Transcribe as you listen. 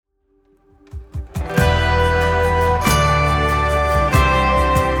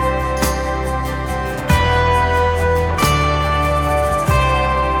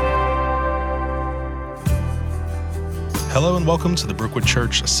welcome to the Brookwood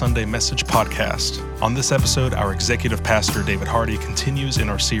Church Sunday Message Podcast. On this episode, our executive pastor, David Hardy, continues in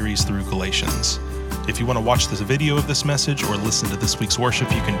our series through Galatians. If you want to watch this video of this message or listen to this week's worship,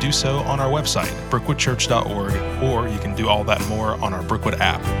 you can do so on our website, brookwoodchurch.org, or you can do all that and more on our Brookwood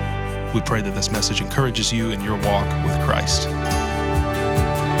app. We pray that this message encourages you in your walk with Christ.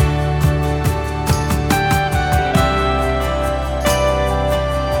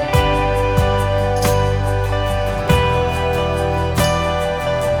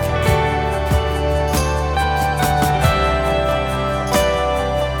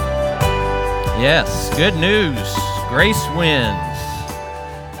 Yes, good news. Grace wins.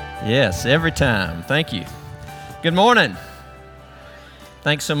 Yes, every time. Thank you. Good morning.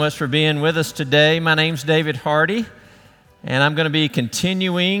 Thanks so much for being with us today. My name's David Hardy, and I'm going to be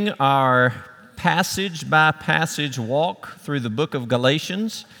continuing our passage-by-passage walk through the book of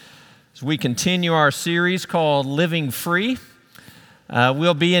Galatians as we continue our series called Living Free.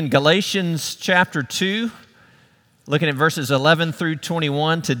 We'll be in Galatians chapter 2, looking at verses 11 through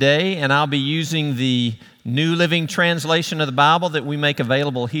 21 today, and I'll be using the New Living Translation of the Bible that we make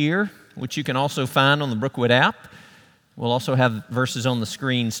available here, which you can also find on the Brookwood app. We'll also have verses on the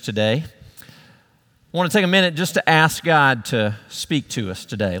screens today. I want to take a minute just to ask God to speak to us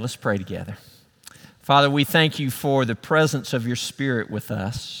today. Let's pray together. Father, we thank you for the presence of your Spirit with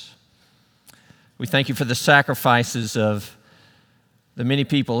us. We thank you for the sacrifices of the many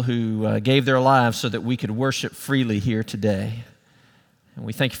people who gave their lives so that we could worship freely here today. And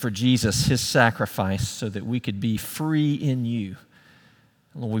we thank you for Jesus, his sacrifice, so that we could be free in you.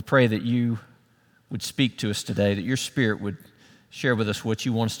 Lord, we pray that you would speak to us today, that your Spirit would share with us what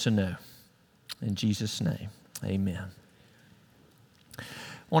you want us to know. In Jesus' name, amen. I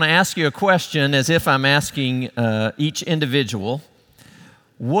want to ask you a question as if I'm asking each individual.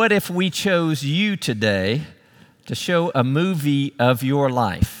 What if we chose you today to show a movie of your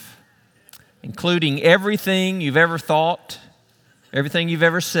life, including everything you've ever thought, everything you've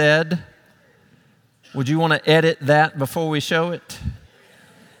ever said? Would you want to edit that before we show it?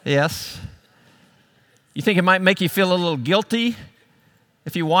 Yes? You think it might make you feel a little guilty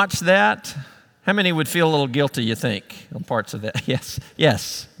if you watch that? How many would feel a little guilty, you think, on parts of that?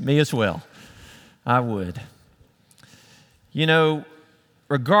 Yes, me as well. I would. You know,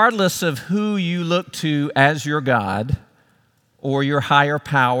 regardless of who you look to as your God or your higher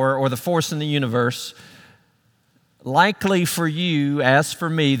power or the force in the universe, likely for you, as for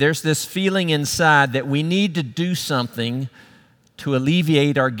me, there's this feeling inside that we need to do something to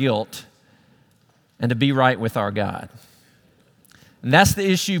alleviate our guilt and to be right with our God. And that's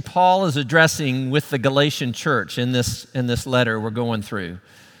the issue Paul is addressing with the Galatian church in this letter we're going through.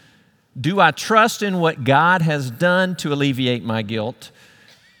 Do I trust in what God has done to alleviate my guilt?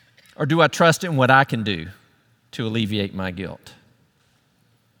 Or do I trust in what I can do to alleviate my guilt?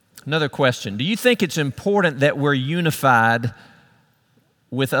 Another question. Do you think it's important that we're unified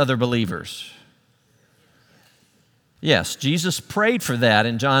with other believers? Yes, Jesus prayed for that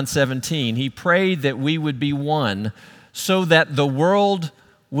in John 17. He prayed that we would be one so that the world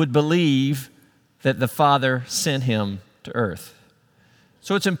would believe that the Father sent him to earth.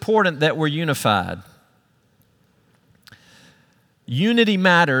 So it's important that we're unified. Unity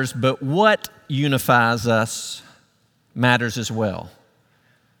matters, but what unifies us matters as well.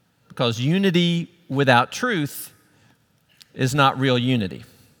 Because unity without truth is not real unity.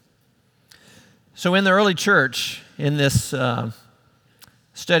 So in the early church, in this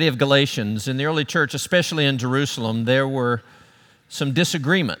study of Galatians, in the early church, especially in Jerusalem, there were some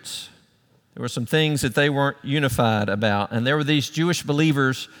disagreements. There were some things that they weren't unified about. And there were these Jewish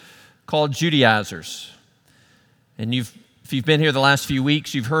believers called Judaizers. And if you've been here the last few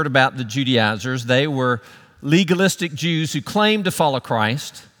weeks, you've heard about the Judaizers. They were legalistic Jews who claimed to follow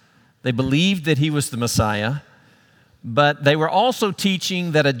Christ. They believed that he was the Messiah, but they were also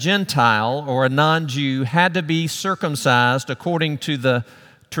teaching that a Gentile or a non-Jew had to be circumcised according to the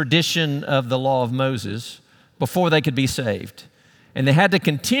tradition of the law of Moses before they could be saved. And they had to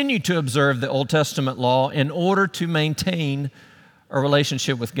continue to observe the Old Testament law in order to maintain a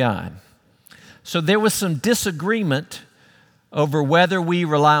relationship with God. So there was some disagreement over whether we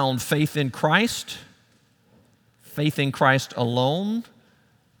rely on faith in Christ alone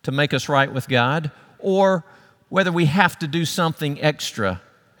to make us right with God, or whether we have to do something extra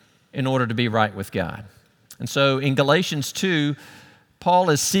in order to be right with God. And so in Galatians 2, Paul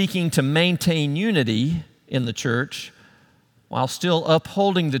is seeking to maintain unity in the church while still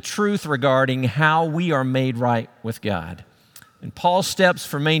upholding the truth regarding how we are made right with God. And Paul's steps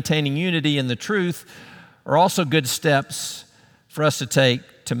for maintaining unity in the truth are also good steps for us to take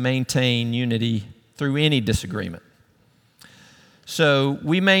to maintain unity through any disagreement. So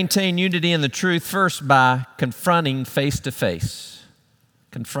we maintain unity in the truth first by confronting face to face.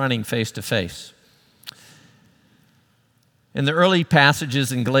 Confronting face to face. In the early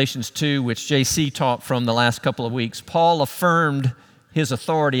passages in Galatians 2, which JC taught from the last couple of weeks, Paul affirmed his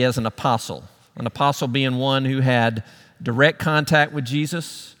authority as an apostle being one who had direct contact with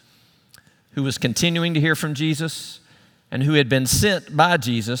Jesus, who was continuing to hear from Jesus, and who had been sent by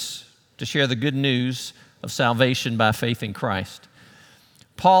Jesus to share the good news of salvation by faith in Christ.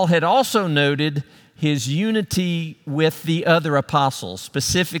 Paul had also noted his unity with the other apostles,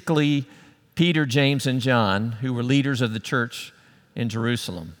 specifically Peter, James, and John, who were leaders of the church in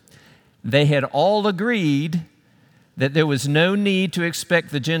Jerusalem. They had all agreed that there was no need to expect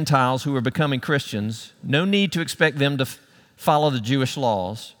the Gentiles who were becoming Christians, no need to expect them to follow the Jewish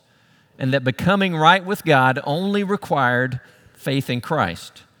laws, and that becoming right with God only required faith in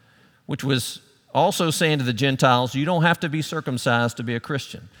Christ, which was also saying to the Gentiles, you don't have to be circumcised to be a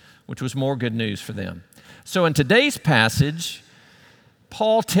Christian, which was more good news for them. So in today's passage,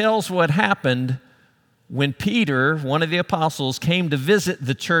 Paul tells what happened when Peter, one of the apostles, came to visit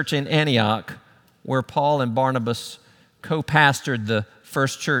the church in Antioch, where Paul and Barnabas co-pastored the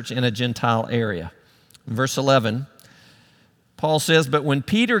first church in a Gentile area. In verse 11, Paul says, "But when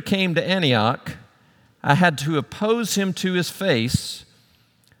Peter came to Antioch, I had to oppose him to his face,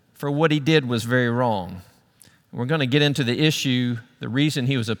 for what he did was very wrong." We're going to get into the issue, the reason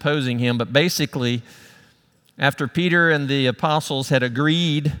he was opposing him, but basically, after Peter and the apostles had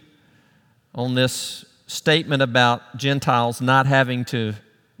agreed on this statement about Gentiles not having to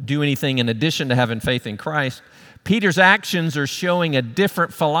do anything in addition to having faith in Christ, Peter's actions are showing a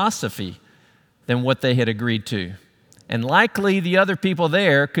different philosophy than what they had agreed to. And likely the other people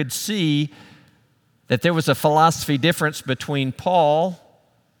there could see that there was a philosophy difference between Paul,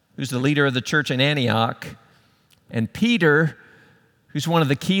 who's the leader of the church in Antioch, and Peter, who's one of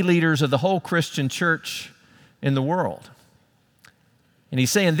the key leaders of the whole Christian church in the world. And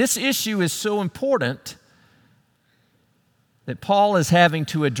he's saying this issue is so important that Paul is having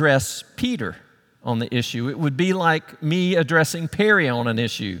to address Peter on the issue. It would be like me addressing Perry on an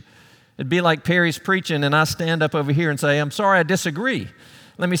issue. It'd be like Perry's preaching and I stand up over here and say, "I'm sorry, I disagree.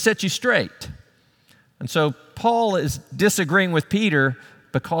 Let me set you straight." And so Paul is disagreeing with Peter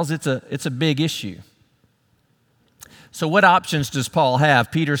because it's a big issue. So what options does Paul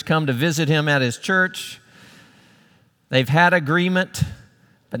have? Peter's come to visit him at his church. They've had agreement,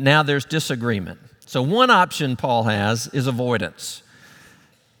 but now there's disagreement. So one option Paul has is avoidance.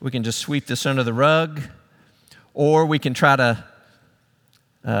 We can just sweep this under the rug, or we can try to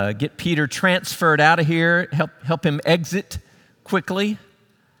get Peter transferred out of here, help him exit quickly.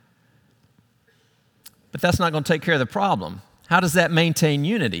 But that's not going to take care of the problem. How does that maintain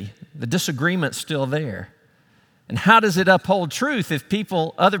unity? The disagreement's still there. And how does it uphold truth if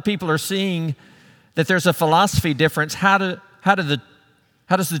other people are seeing that there's a philosophy difference? How does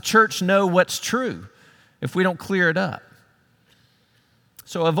the church know what's true if we don't clear it up?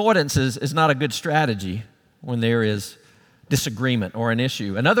 So avoidance is not a good strategy when there is disagreement or an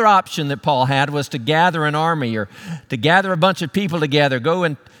issue. Another option that Paul had was to gather an army or to gather a bunch of people together, go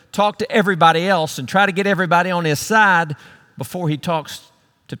and talk to everybody else and try to get everybody on his side before he talks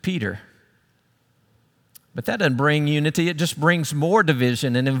to Peter. But that doesn't bring unity. It just brings more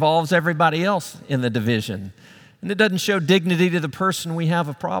division and involves everybody else in the division. And it doesn't show dignity to the person we have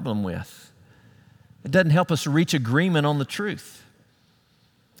a problem with. It doesn't help us reach agreement on the truth.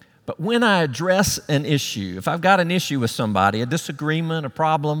 But when I address an issue, if I've got an issue with somebody, a disagreement, a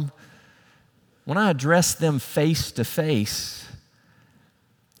problem, when I address them face to face,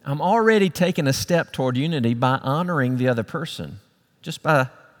 I'm already taking a step toward unity by honoring the other person, just by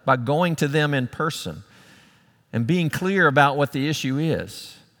going to them in person and being clear about what the issue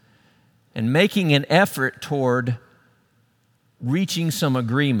is and making an effort toward reaching some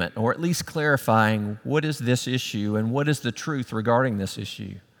agreement, or at least clarifying what is this issue and what is the truth regarding this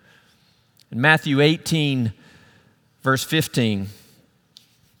issue. In Matthew 18, verse 15,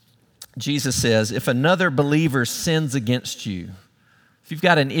 Jesus says, "If another believer sins against you," if you've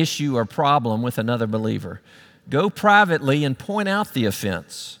got an issue or problem with another believer, go privately and point out the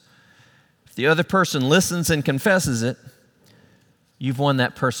offense. If the other person listens and confesses it, you've won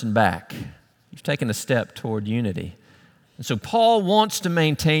that person back. You've taken a step toward unity. And so Paul wants to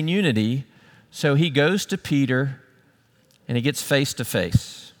maintain unity, so he goes to Peter and he gets face to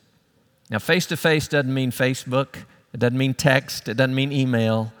face. Now, face to face doesn't mean Facebook, it doesn't mean text, it doesn't mean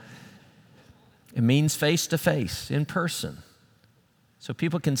email. It means face to face, in person, so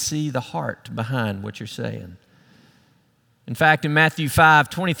people can see the heart behind what you're saying. In fact, in Matthew 5,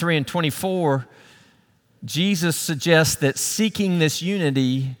 23 and 24, Jesus suggests that seeking this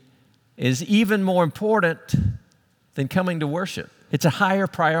unity is even more important than coming to worship. It's a higher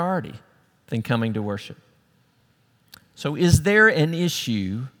priority than coming to worship. So is there an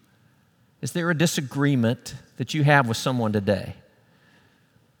issue, is there a disagreement that you have with someone today?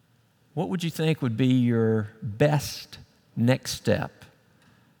 What would you think would be your best next step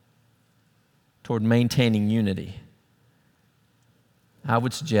toward maintaining unity? I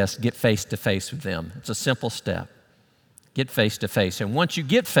would suggest get face to face with them. It's a simple step. Get face to face. And once you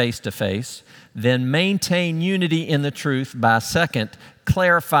get face to face, then maintain unity in the truth by, second,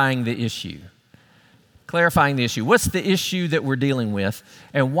 clarifying the issue. Clarifying the issue. What's the issue that we're dealing with,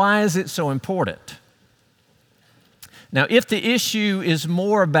 and why is it so important? Now, if the issue is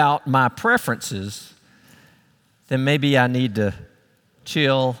more about my preferences, then maybe I need to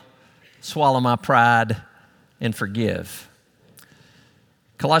chill, swallow my pride, and forgive.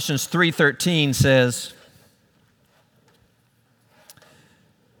 Colossians 3:13 says,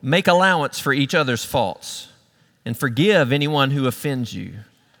 "Make allowance for each other's faults and forgive anyone who offends you.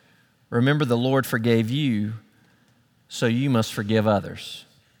 Remember, the Lord forgave you, so you must forgive others."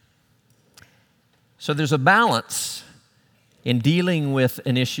 So there's a balance in dealing with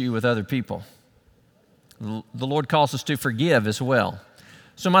an issue with other people. The Lord calls us to forgive as well.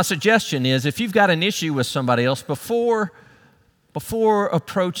 So my suggestion is, if you've got an issue with somebody else, before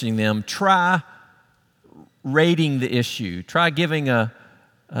approaching them, try rating the issue. Try giving a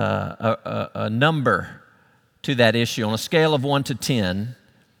number to that issue on a scale of 1 to 10.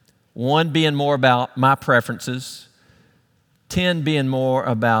 1 being more about my preferences, 10 being more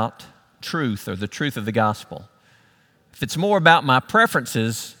about truth or the truth of the gospel. If it's more about my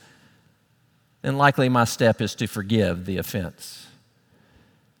preferences, then likely my step is to forgive the offense.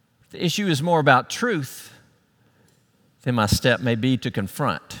 If the issue is more about truth, then my step may be to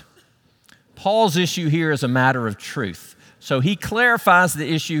confront. Paul's issue here is a matter of truth. So he clarifies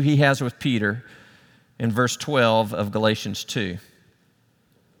the issue he has with Peter in verse 12 of Galatians 2.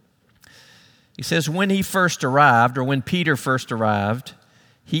 He says, when Peter first arrived,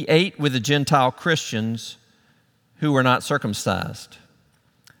 he ate with the Gentile Christians who were not circumcised.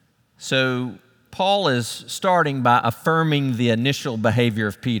 So Paul is starting by affirming the initial behavior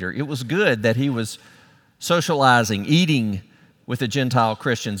of Peter. It was good that he was socializing, eating with the Gentile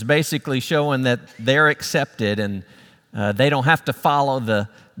Christians, basically showing that they're accepted and they don't have to follow the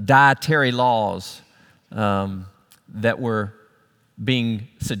dietary laws that were being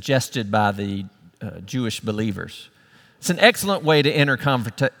suggested by the Jewish believers. It's an excellent way to enter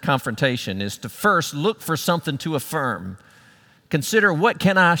confrontation, is to first look for something to affirm. Consider, what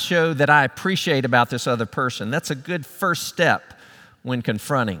can I show that I appreciate about this other person? That's a good first step when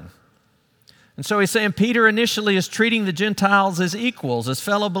confronting. And so he's saying Peter initially is treating the Gentiles as equals, as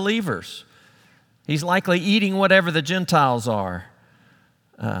fellow believers. He's likely eating whatever the Gentiles are,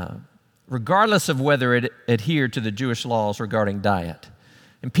 regardless of whether it adhered to the Jewish laws regarding diet.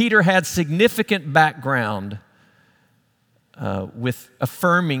 And Peter had significant background with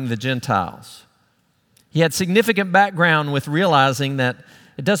affirming the Gentiles. He had significant background with realizing that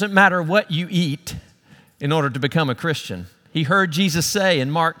it doesn't matter what you eat in order to become a Christian. He heard Jesus say in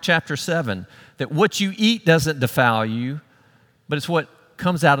Mark chapter 7 that what you eat doesn't defile you, but it's what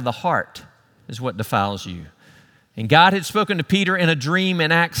comes out of the heart is what defiles you. And God had spoken to Peter in a dream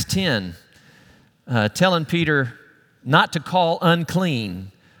in Acts 10, telling Peter not to call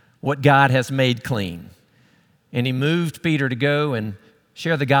unclean what God has made clean. And he moved Peter to go and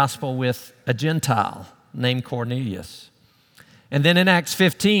share the gospel with a Gentile named Cornelius. And then in Acts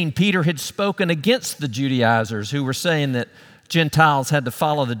 15, Peter had spoken against the Judaizers who were saying that Gentiles had to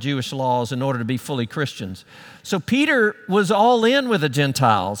follow the Jewish laws in order to be fully Christians. So Peter was all in with the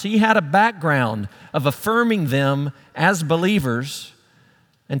Gentiles. He had a background of affirming them as believers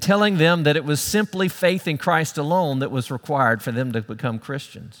and telling them that it was simply faith in Christ alone that was required for them to become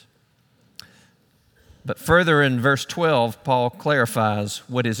Christians. But further in verse 12, Paul clarifies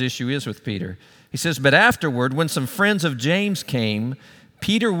what his issue is with Peter. He says, but afterward, when some friends of James came,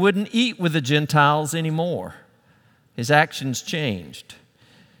 Peter wouldn't eat with the Gentiles anymore. His actions changed.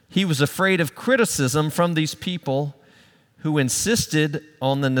 He was afraid of criticism from these people who insisted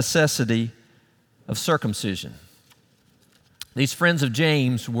on the necessity of circumcision. These friends of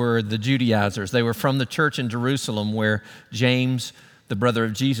James were the Judaizers. They were from the church in Jerusalem where James, the brother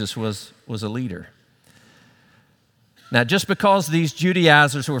of Jesus, was a leader. Now, just because these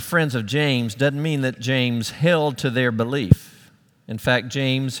Judaizers were friends of James doesn't mean that James held to their belief. In fact,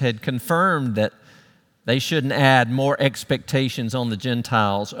 James had confirmed that they shouldn't add more expectations on the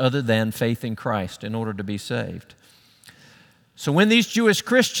Gentiles other than faith in Christ in order to be saved. So when these Jewish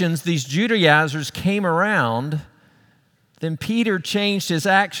Christians, these Judaizers came around, then Peter changed his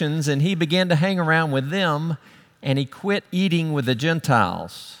actions and he began to hang around with them, and he quit eating with the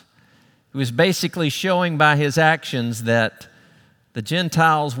Gentiles. He was basically showing by his actions that the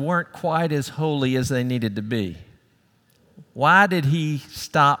Gentiles weren't quite as holy as they needed to be. Why did he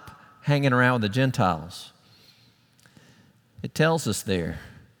stop hanging around with the Gentiles? It tells us there.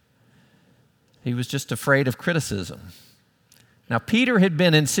 He was just afraid of criticism. Now, Peter had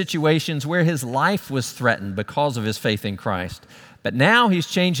been in situations where his life was threatened because of his faith in Christ. But now he's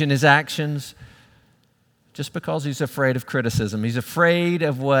changing his actions just because he's afraid of criticism. He's afraid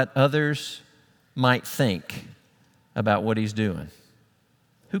of what others might think about what he's doing.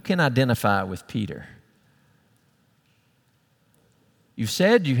 Who can identify with Peter? You've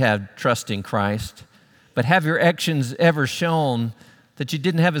said you have trust in Christ, but have your actions ever shown that you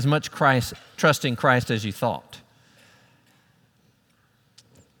didn't have as much trust in Christ as you thought?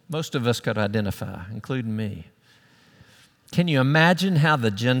 Most of us could identify, including me. Can you imagine how the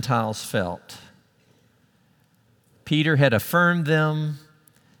Gentiles felt? Peter had affirmed them,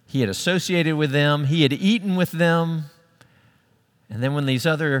 he had associated with them, he had eaten with them, and then when these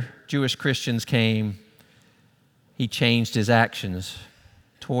other Jewish Christians came, he changed his actions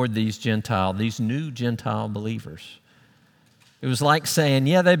toward these new Gentile believers. It was like saying,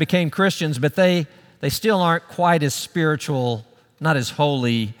 yeah, they became Christians, but they still aren't quite as spiritual, not as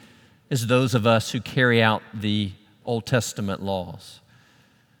holy as those of us who carry out the Old Testament laws.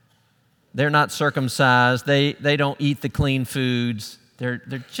 They're not circumcised. They don't eat the clean foods. They're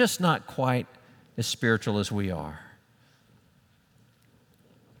just not quite as spiritual as we are.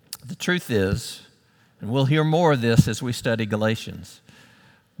 The truth is, and we'll hear more of this as we study Galatians,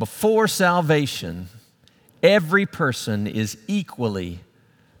 before salvation, every person is equally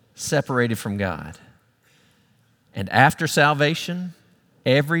separated from God. And after salvation,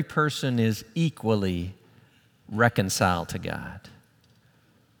 every person is equally reconciled to God.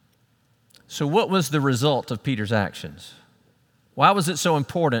 So what was the result of Peter's actions? Why was it so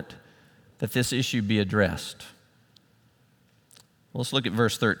important that this issue be addressed? Well, let's look at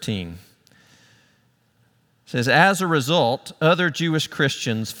verse 13. It says, as a result, other Jewish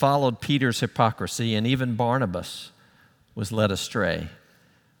Christians followed Peter's hypocrisy, and even Barnabas was led astray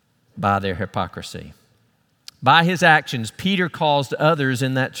by their hypocrisy. By his actions, Peter caused others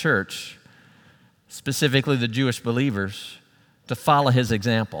in that church, specifically the Jewish believers, to follow his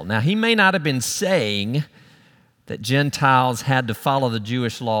example. Now, he may not have been saying that Gentiles had to follow the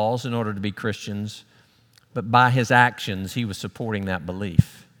Jewish laws in order to be Christians, but by his actions, he was supporting that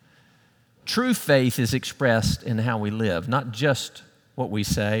belief. True faith is expressed in how we live, not just what we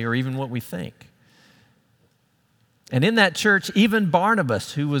say or even what we think. And in that church, even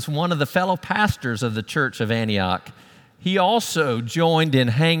Barnabas, who was one of the fellow pastors of the church of Antioch, he also joined in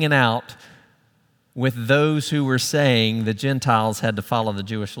hanging out with those who were saying the Gentiles had to follow the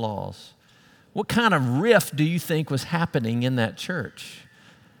Jewish laws. What kind of rift do you think was happening in that church?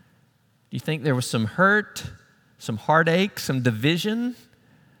 Do you think there was some hurt, some heartache, some division?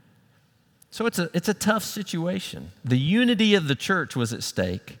 So it's a tough situation. The unity of the church was at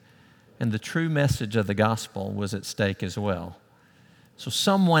stake, and the true message of the gospel was at stake as well. So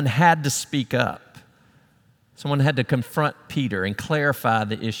someone had to speak up. Someone had to confront Peter and clarify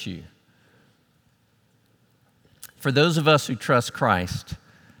the issue. For those of us who trust Christ,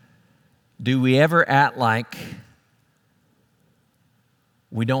 do we ever act like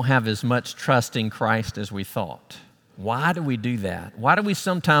we don't have as much trust in Christ as we thought? Why do we do that? Why do we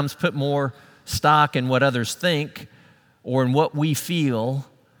sometimes put more stock in what others think or in what we feel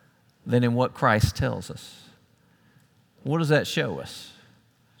than in what Christ tells us? What does that show us?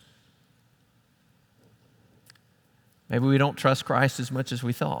 Maybe we don't trust Christ as much as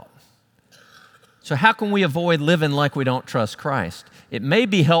we thought. So how can we avoid living like we don't trust Christ? It may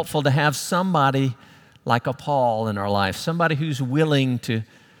be helpful to have somebody like a Paul in our life, somebody who's willing to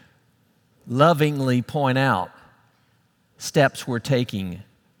lovingly point out steps we're taking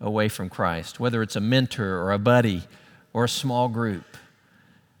away from Christ, whether it's a mentor or a buddy or a small group,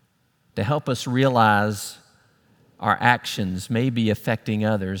 to help us realize our actions may be affecting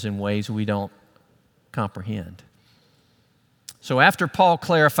others in ways we don't comprehend. So after Paul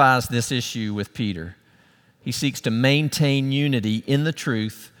clarifies this issue with Peter, he seeks to maintain unity in the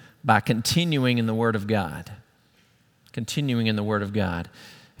truth by continuing in the Word of God. Continuing in the Word of God.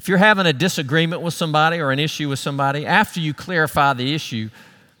 If you're having a disagreement with somebody or an issue with somebody, after you clarify the issue,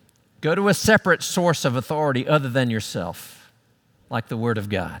 go to a separate source of authority other than yourself, like the Word of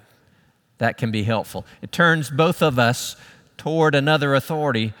God. That can be helpful. It turns both of us toward another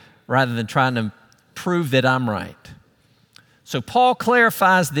authority rather than trying to prove that I'm right. So Paul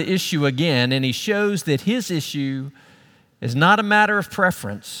clarifies the issue again, and he shows that his issue is not a matter of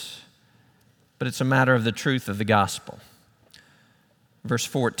preference, but it's a matter of the truth of the gospel. Verse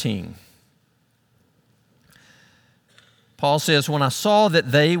 14. Paul says, when I saw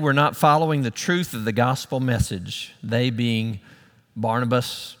that they were not following the truth of the gospel message, they being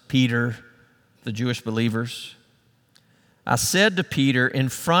Barnabas, Peter, the Jewish believers, I said to Peter in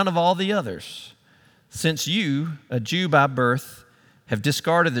front of all the others, since you, a Jew by birth, have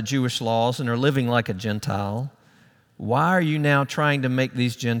discarded the Jewish laws and are living like a Gentile, why are you now trying to make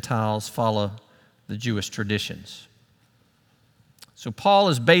these Gentiles follow the Jewish traditions? So Paul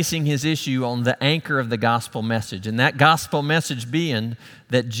is basing his issue on the anchor of the gospel message, and that gospel message being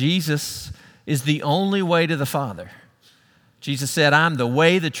that Jesus is the only way to the Father. Jesus said, I'm the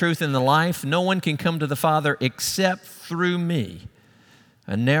way, the truth, and the life. No one can come to the Father except through me,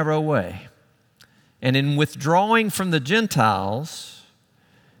 a narrow way. And in withdrawing from the Gentiles,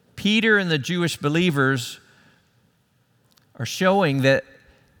 Peter and the Jewish believers are showing that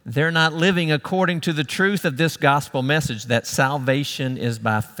they're not living according to the truth of this gospel message, that salvation is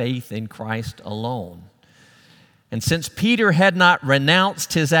by faith in Christ alone. And since Peter had not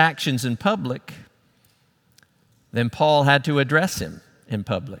renounced his actions in public, then Paul had to address him in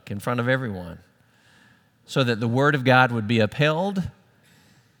public, in front of everyone, so that the word of God would be upheld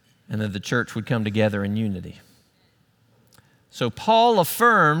and that the church would come together in unity. So Paul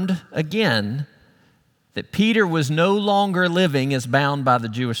affirmed again that Peter was no longer living as bound by the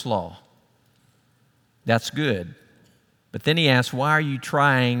Jewish law. That's good. But then he asked, why are you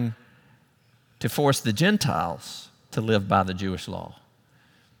trying to force the Gentiles to live by the Jewish law?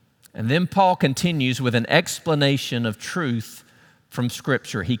 And then Paul continues with an explanation of truth from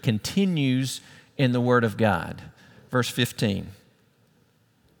Scripture. He continues in the Word of God. Verse 15.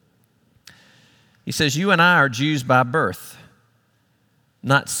 He says, you and I are Jews by birth,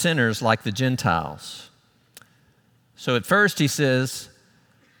 not sinners like the Gentiles. So at first he says,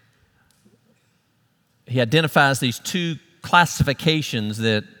 he identifies these two classifications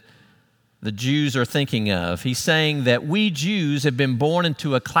that the Jews are thinking of. He's saying that we Jews have been born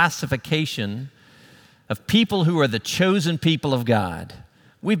into a classification of people who are the chosen people of God.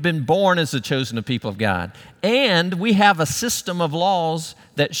 We've been born as the chosen people of God. And we have a system of laws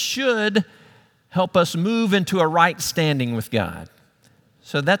that should help us move into a right standing with God.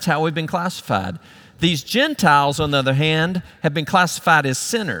 So that's how we've been classified. These Gentiles, on the other hand, have been classified as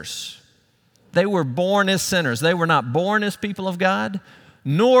sinners. They were born as sinners. They were not born as people of God,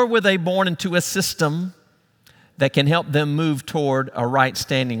 nor were they born into a system that can help them move toward a right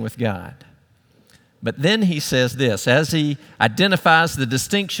standing with God. But then he says this, as he identifies the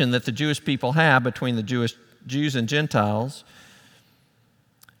distinction that the Jewish people have between the Jews and Gentiles,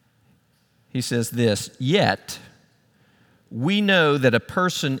 he says this, yet we know that a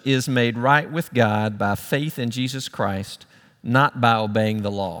person is made right with God by faith in Jesus Christ, not by obeying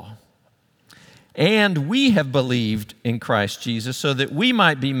the law. And we have believed in Christ Jesus so that we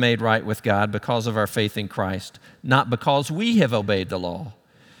might be made right with God because of our faith in Christ, not because we have obeyed the law.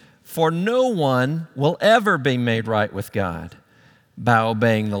 For no one will ever be made right with God by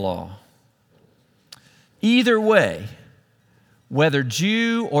obeying the law. Either way, whether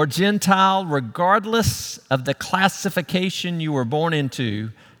Jew or Gentile, regardless of the classification you were born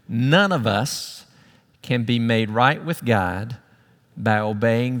into, none of us can be made right with God by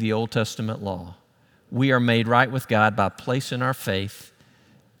obeying the Old Testament law. We are made right with God by placing our faith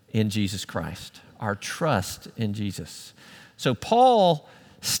in Jesus Christ, our trust in Jesus. So Paul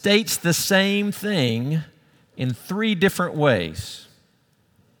states the same thing in three different ways.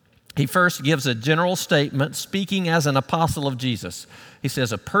 He first gives a general statement, speaking as an apostle of Jesus. He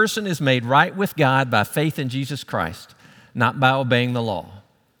says, a person is made right with God by faith in Jesus Christ, not by obeying the law.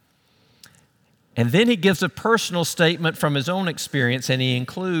 And then he gives a personal statement from his own experience, and he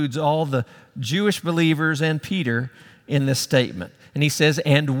includes all the Jewish believers and Peter in this statement. And he says,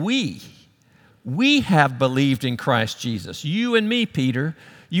 and we have believed in Christ Jesus. You and me, Peter,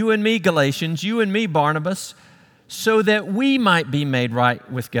 you and me, Galatians, you and me, Barnabas, so that we might be made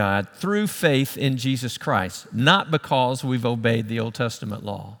right with God through faith in Jesus Christ, not because we've obeyed the Old Testament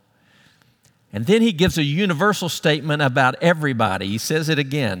law. And then he gives a universal statement about everybody. He says it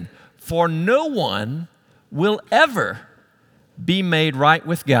again, for no one will ever be made right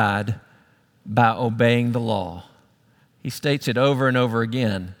with God by obeying the law. He states it over and over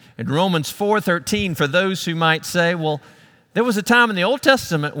again. In Romans 4:13, for those who might say, well, there was a time in the Old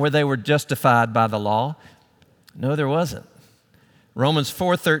Testament where they were justified by the law. No, there wasn't. Romans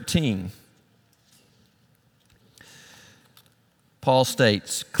 4:13. Paul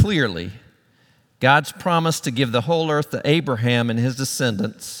states clearly God's promise to give the whole earth to Abraham and his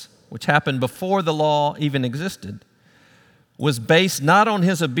descendants, which happened before the law even existed, was based not on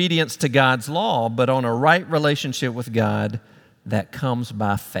his obedience to God's law, but on a right relationship with God that comes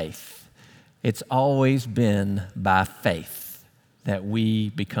by faith. It's always been by faith that we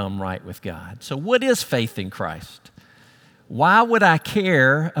become right with God. So what is faith in Christ? Why would I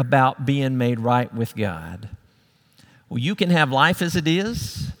care about being made right with God? Well, you can have life as it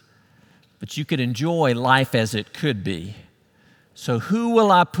is, but you could enjoy life as it could be. So who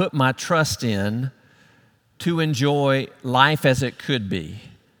will I put my trust in to enjoy life as it could be?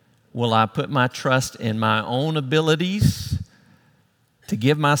 Will I put my trust in my own abilities to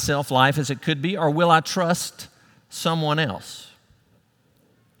give myself life as it could be, or will I trust someone else?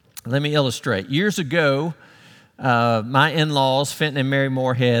 Let me illustrate. Years ago, my in-laws, Fenton and Mary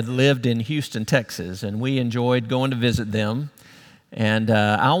Moorhead, lived in Houston, Texas, and we enjoyed going to visit them. And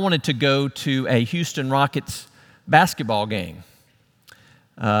I wanted to go to a Houston Rockets basketball game.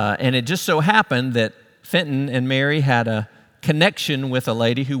 And it just so happened that Fenton and Mary had a connection with a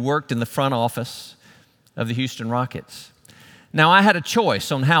lady who worked in the front office of the Houston Rockets. Now, I had a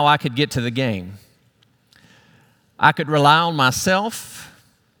choice on how I could get to the game. I could rely on myself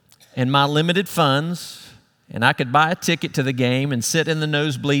and my limited funds, and I could buy a ticket to the game and sit in the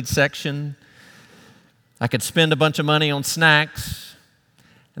nosebleed section. I could spend a bunch of money on snacks,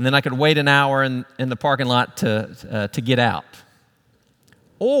 and then I could wait an hour in the parking lot to get out.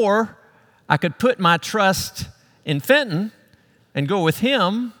 Or I could put my trust in Fenton and go with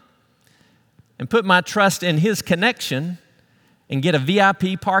him and put my trust in his connection and get a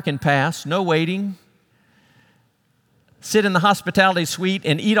VIP parking pass, no waiting, sit in the hospitality suite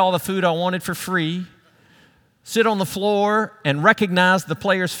and eat all the food I wanted for free, sit on the floor and recognize the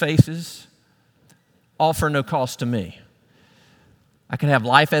players' faces, all for no cost to me. I could have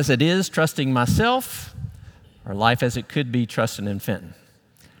life as it is, trusting myself, or life as it could be, trusting in Fenton.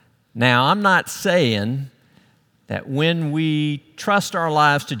 Now, I'm not saying that when we trust our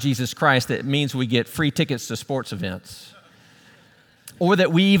lives to Jesus Christ, that it means we get free tickets to sports events, or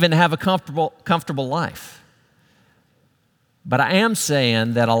that we even have a comfortable life. But I am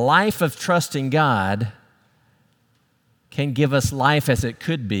saying that a life of trusting God can give us life as it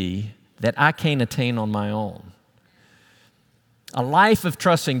could be that I can't attain on my own. A life of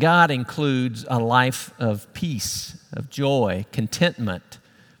trusting God includes a life of peace, of joy, contentment,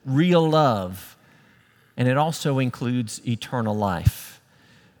 real love, and it also includes eternal life.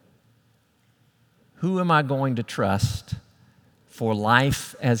 Who am I going to trust for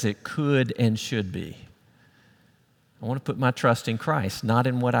life as it could and should be? I want to put my trust in Christ, not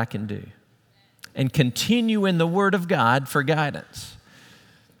in what I can do, and continue in the Word of God for guidance,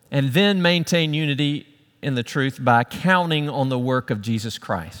 and then maintain unity in the truth by counting on the work of Jesus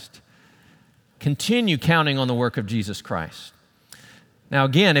Christ. Continue counting on the work of Jesus Christ. Now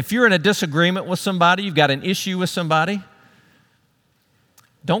again, if you're in a disagreement with somebody, you've got an issue with somebody,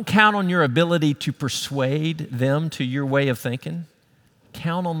 don't count on your ability to persuade them to your way of thinking.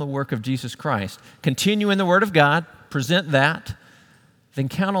 Count on the work of Jesus Christ. Continue in the Word of God, present that, then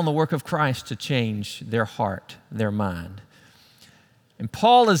count on the work of Christ to change their heart, their mind. And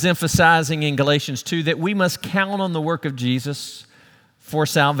Paul is emphasizing in Galatians 2 that we must count on the work of Jesus for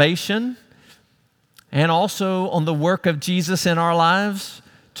salvation and also on the work of Jesus in our lives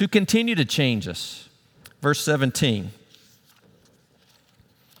to continue to change us. Verse 17.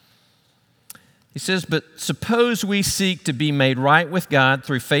 He says, "But suppose we seek to be made right with God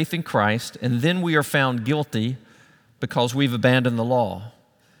through faith in Christ, and then we are found guilty because we've abandoned the law.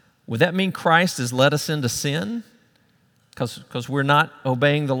 Would that mean Christ has led us into sin because we're not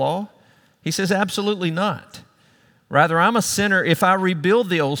obeying the law?" He says, absolutely not. Rather, I'm a sinner if I rebuild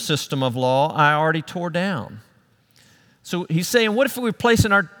the old system of law I already tore down. So he's saying, what if we're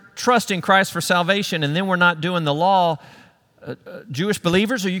placing our trust in Christ for salvation and then we're not doing the law? Jewish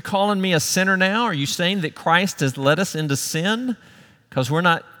believers, are you calling me a sinner now? Are you saying that Christ has led us into sin because we're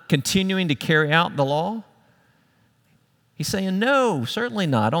not continuing to carry out the law? He's saying, no, certainly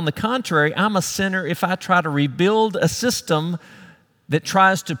not. On the contrary, I'm a sinner if I try to rebuild a system that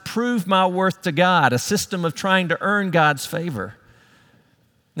tries to prove my worth to God, a system of trying to earn God's favor.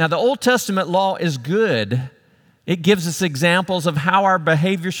 Now, the Old Testament law is good. It gives us examples of how our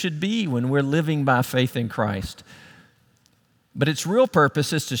behavior should be when we're living by faith in Christ. But its real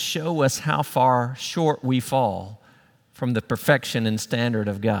purpose is to show us how far short we fall from the perfection and standard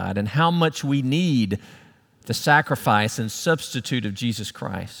of God and how much we need the sacrifice and substitute of Jesus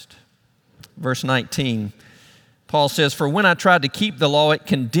Christ. Verse 19, Paul says, "For when I tried to keep the law, it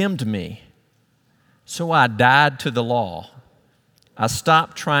condemned me. So I died to the law. I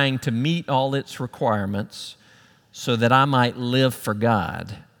stopped trying to meet all its requirements so that I might live for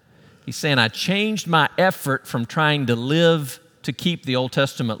God. He's saying I changed my effort from trying to live to keep the Old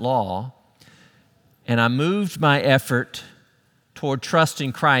Testament law, and I moved my effort toward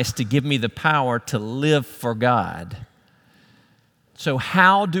trusting Christ to give me the power to live for God. So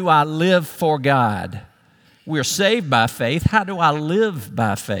how do I live for God? We're saved by faith. How do I live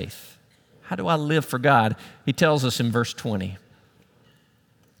by faith? How do I live for God? He tells us in verse 20.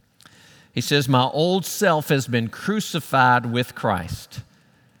 He says, my old self has been crucified with Christ.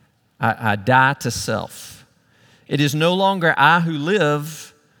 I die to self. It is no longer I who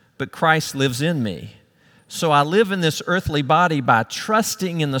live, but Christ lives in me. So I live in this earthly body by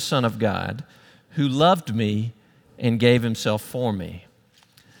trusting in the Son of God who loved me and gave himself for me.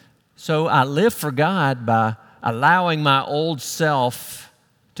 So I live for God by allowing my old self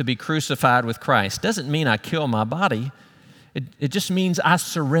to be crucified with Christ. Doesn't mean I kill my body. It just means I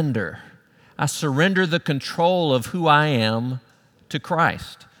surrender. I surrender the control of who I am to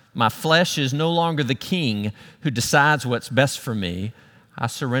Christ. My flesh is no longer the king who decides what's best for me. I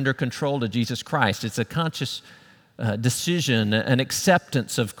surrender control to Jesus Christ. It's a conscious decision, an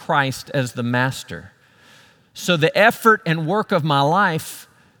acceptance of Christ as the master. So the effort and work of my life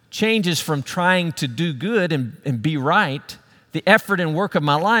changes from trying to do good and be right. The effort and work of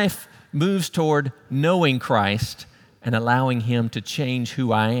my life moves toward knowing Christ and allowing him to change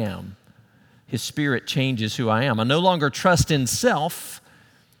who I am. His Spirit changes who I am. I no longer trust in self.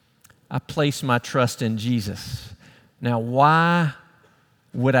 I place my trust in Jesus. Now, why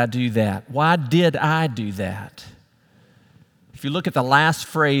would I do that? Why did I do that? If you look at the last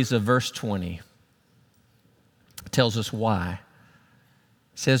phrase of verse 20, it tells us why.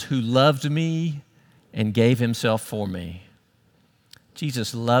 It says, who loved me and gave himself for me.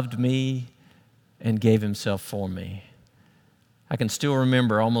 Jesus loved me and gave himself for me. I can still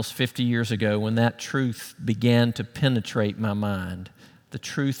remember almost 50 years ago when that truth began to penetrate my mind. The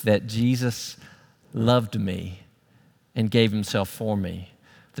truth that Jesus loved me and gave himself for me.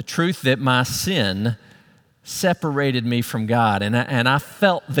 The truth that my sin separated me from God, and I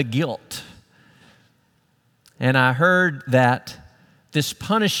felt the guilt. And I heard that this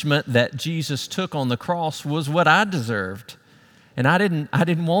punishment that Jesus took on the cross was what I deserved. And I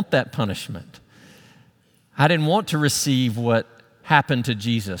didn't want that punishment. I didn't want to receive what happened to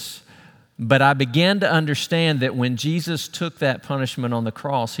Jesus. But I began to understand that when Jesus took that punishment on the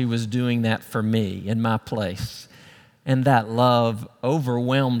cross, he was doing that for me in my place. And that love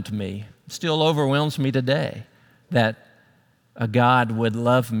overwhelmed me, still overwhelms me today, that a God would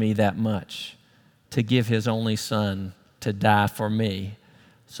love me that much to give his only son to die for me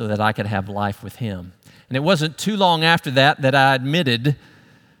so that I could have life with him. And it wasn't too long after that I admitted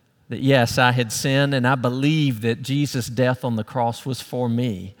that yes, I had sinned, and I believed that Jesus' death on the cross was for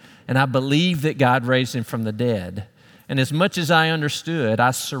me. And I believed that God raised him from the dead. And as much as I understood,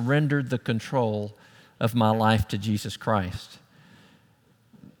 I surrendered the control of my life to Jesus Christ.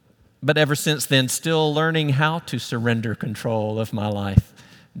 But ever since then, still learning how to surrender control of my life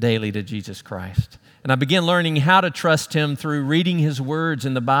daily to Jesus Christ. And I began learning how to trust him through reading his words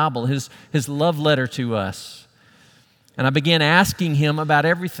in the Bible, his love letter to us. And I began asking him about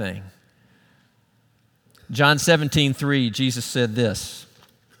everything. John 17:3, Jesus said this.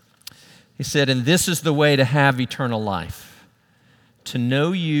 He said, and this is the way to have eternal life, to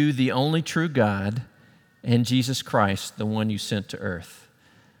know you, the only true God, and Jesus Christ, the one you sent to earth.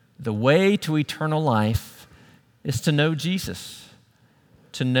 The way to eternal life is to know Jesus,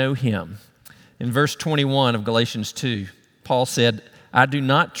 to know him. In verse 21 of Galatians 2, Paul said, I do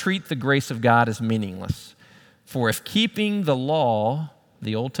not treat the grace of God as meaningless. For if keeping the law,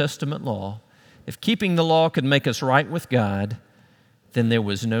 the Old Testament law, if keeping the law could make us right with God, then there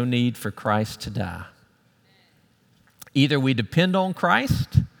was no need for Christ to die. Either we depend on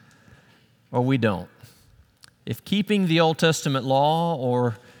Christ or we don't. If keeping the Old Testament law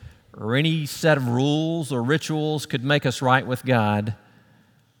or any set of rules or rituals could make us right with God,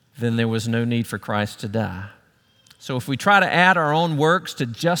 then there was no need for Christ to die. So if we try to add our own works to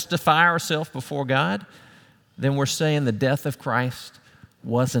justify ourselves before God, then we're saying the death of Christ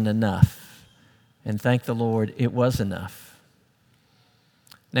wasn't enough. And thank the Lord, it was enough.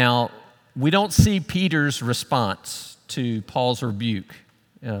 Now, we don't see Peter's response to Paul's rebuke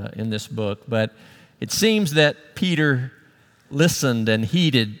in this book, but it seems that Peter listened and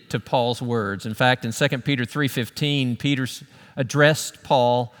heeded to Paul's words. In fact, in 2 Peter 3:15, Peter addressed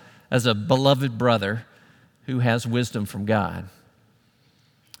Paul as a beloved brother who has wisdom from God.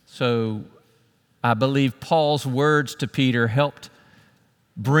 So I believe Paul's words to Peter helped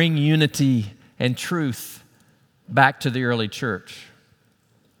bring unity and truth back to the early church.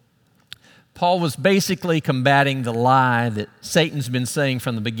 Paul was basically combating the lie that Satan's been saying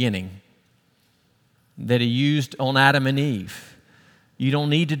from the beginning, that he used on Adam and Eve. You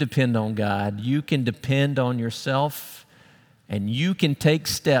don't need to depend on God. You can depend on yourself, and you can take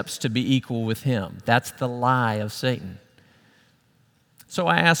steps to be equal with him. That's the lie of Satan. So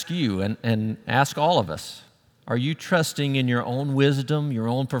I ask you, and ask all of us, are you trusting in your own wisdom, your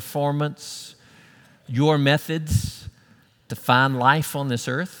own performance, your methods to find life on this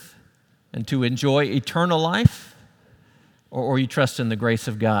earth and to enjoy eternal life? Or you trust in the grace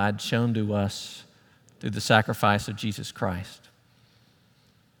of God shown to us through the sacrifice of Jesus Christ?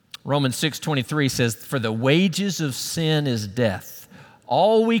 Romans 6:23 says, "For the wages of sin is death."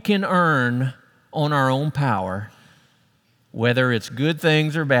 All we can earn on our own power, whether it's good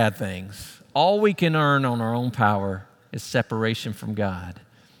things or bad things, all we can earn on our own power is separation from God.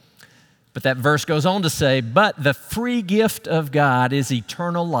 But that verse goes on to say, "But the free gift of God is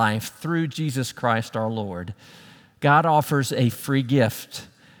eternal life through Jesus Christ our Lord." God offers a free gift,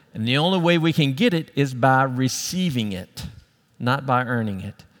 and the only way we can get it is by receiving it, not by earning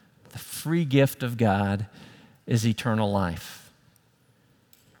it. The free gift of God is eternal life.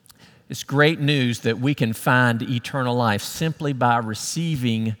 It's great news that we can find eternal life simply by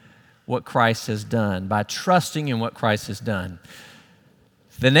receiving what Christ has done, by trusting in what Christ has done.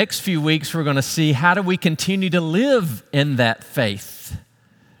 The next few weeks, we're going to see how do we continue to live in that faith,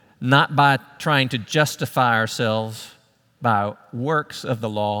 not by trying to justify ourselves by works of the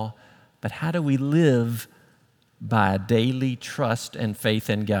law, but how do we live by a daily trust and faith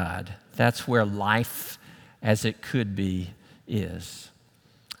in God. That's where life as it could be is.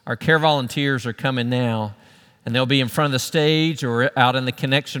 Our care volunteers are coming now, and they'll be in front of the stage or out in the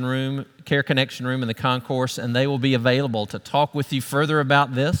connection room, care connection room in the concourse, and they will be available to talk with you further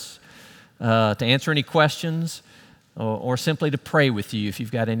about this, to answer any questions, or simply to pray with you if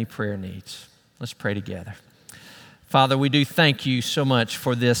you've got any prayer needs. Let's pray together. Father, we do thank you so much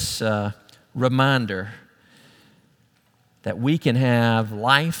for this reminder that we can have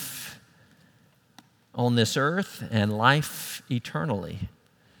life on this earth and life eternally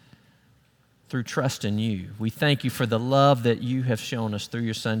through trust in you. We thank you for the love that you have shown us through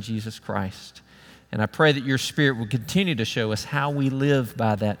your Son, Jesus Christ. And I pray that your Spirit will continue to show us how we live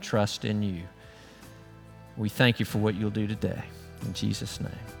by that trust in you. We thank you for what you'll do today. In Jesus'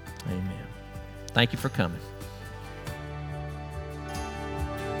 name, amen. Thank you for coming.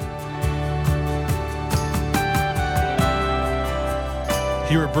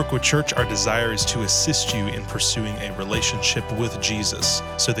 Here at Brookwood Church, our desire is to assist you in pursuing a relationship with Jesus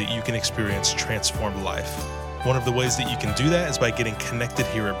so that you can experience transformed life. One of the ways that you can do that is by getting connected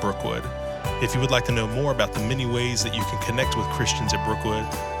here at Brookwood. If you would like to know more about the many ways that you can connect with Christians at Brookwood,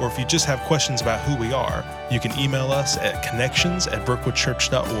 or if you just have questions about who we are, you can email us at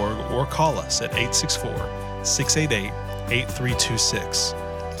connections@brookwoodchurch.org or call us at 864-688-8326.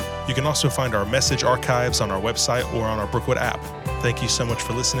 You can also find our message archives on our website or on our Brookwood app. Thank you so much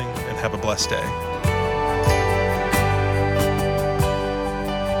for listening, and have a blessed day.